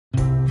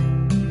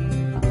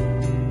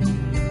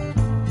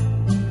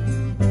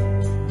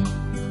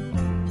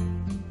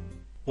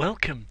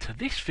Welcome to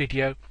this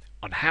video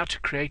on how to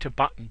create a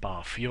button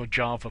bar for your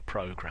Java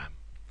program.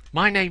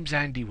 My name's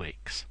Andy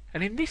Wicks,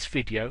 and in this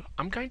video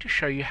I'm going to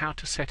show you how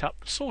to set up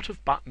the sort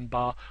of button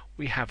bar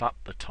we have up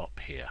the top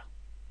here.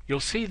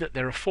 You'll see that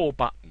there are 4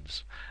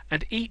 buttons,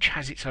 and each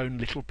has its own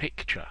little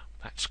picture.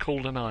 That's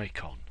called an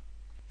icon.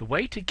 The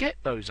way to get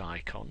those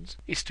icons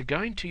is to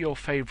go into your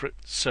favorite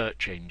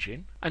search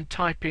engine and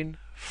type in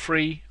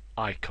free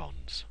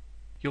icons.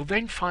 You'll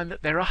then find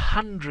that there are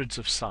hundreds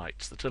of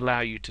sites that allow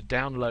you to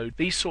download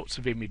these sorts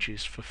of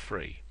images for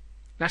free.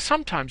 Now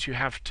sometimes you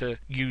have to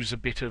use a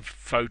bit of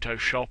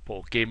Photoshop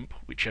or GIMP,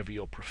 whichever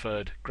your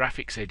preferred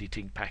graphics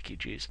editing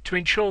package is, to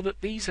ensure that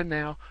these are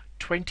now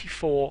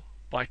 24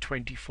 by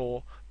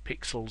 24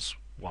 pixels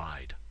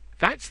wide.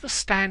 That's the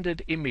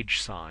standard image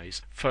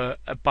size for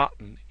a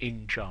button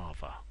in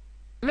Java.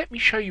 Let me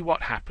show you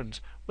what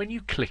happens when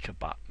you click a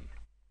button.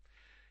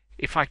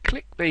 If I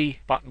click the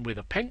button with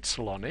a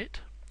pencil on it,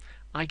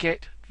 I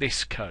get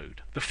this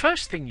code. The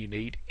first thing you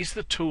need is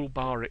the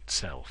toolbar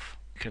itself.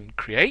 You can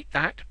create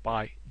that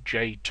by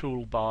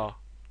jtoolbar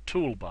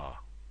toolbar.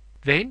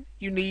 Then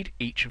you need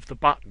each of the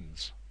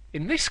buttons.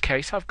 In this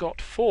case I've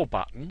got 4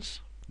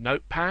 buttons: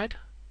 Notepad,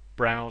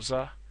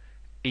 Browser,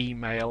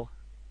 Email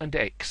and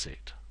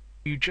Exit.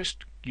 You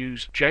just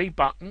use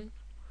JButton,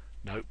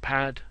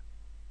 Notepad,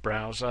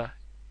 Browser,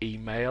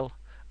 Email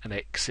and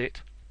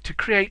Exit to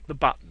create the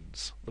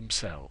buttons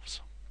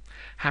themselves.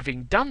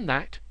 Having done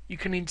that, you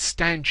can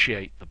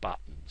instantiate the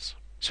buttons.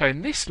 So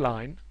in this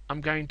line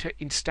I'm going to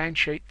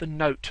instantiate the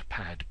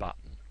Notepad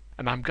button,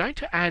 and I'm going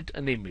to add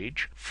an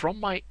image from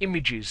my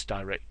images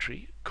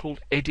directory called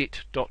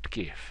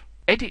edit.gif.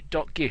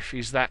 Edit.gif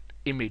is that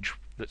image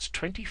that's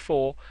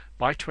 24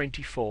 by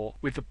 24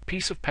 with a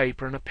piece of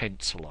paper and a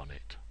pencil on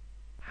it.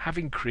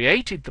 Having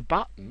created the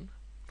button,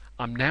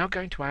 I'm now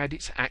going to add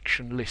its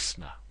action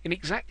listener in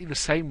exactly the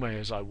same way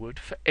as I would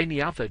for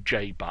any other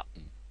J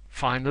button.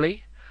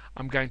 Finally,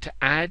 I'm going to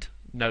add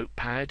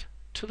Notepad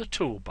to the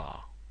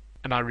toolbar,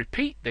 and I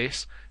repeat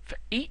this for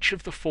each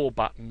of the 4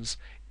 buttons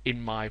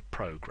in my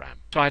program.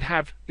 So I'd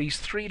have these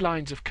 3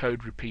 lines of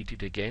code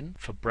repeated again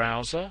for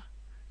Browser,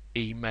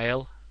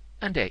 Email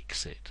and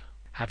Exit.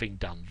 Having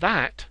done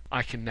that,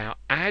 I can now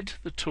add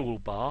the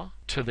toolbar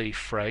to the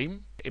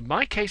frame. In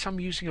my case I'm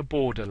using a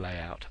border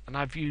layout, and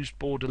I've used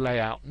border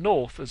layout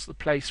north as the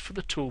place for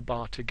the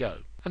toolbar to go,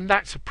 and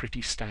that's a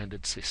pretty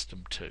standard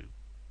system too.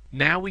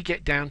 Now we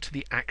get down to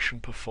the action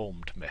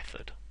performed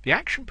method. The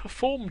action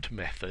performed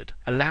method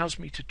allows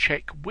me to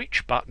check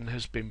which button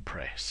has been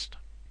pressed.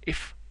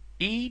 If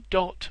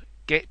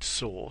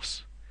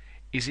e.getSource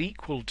is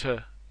equal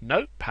to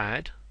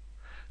Notepad,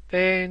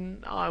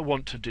 then I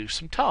want to do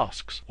some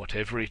tasks,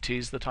 whatever it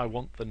is that I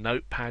want the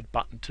Notepad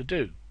button to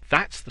do.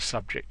 That's the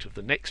subject of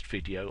the next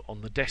video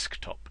on the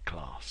desktop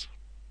class.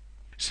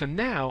 So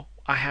now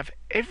I have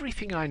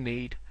everything I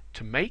need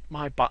to make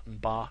my button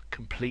bar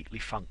completely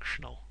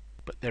functional.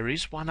 But there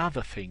is one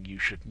other thing you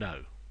should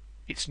know.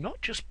 It's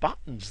not just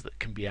buttons that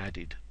can be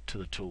added to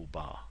the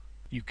toolbar.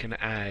 You can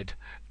add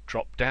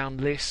drop-down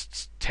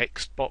lists,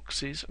 text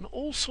boxes and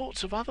all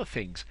sorts of other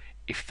things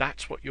if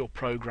that's what your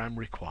program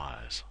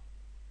requires.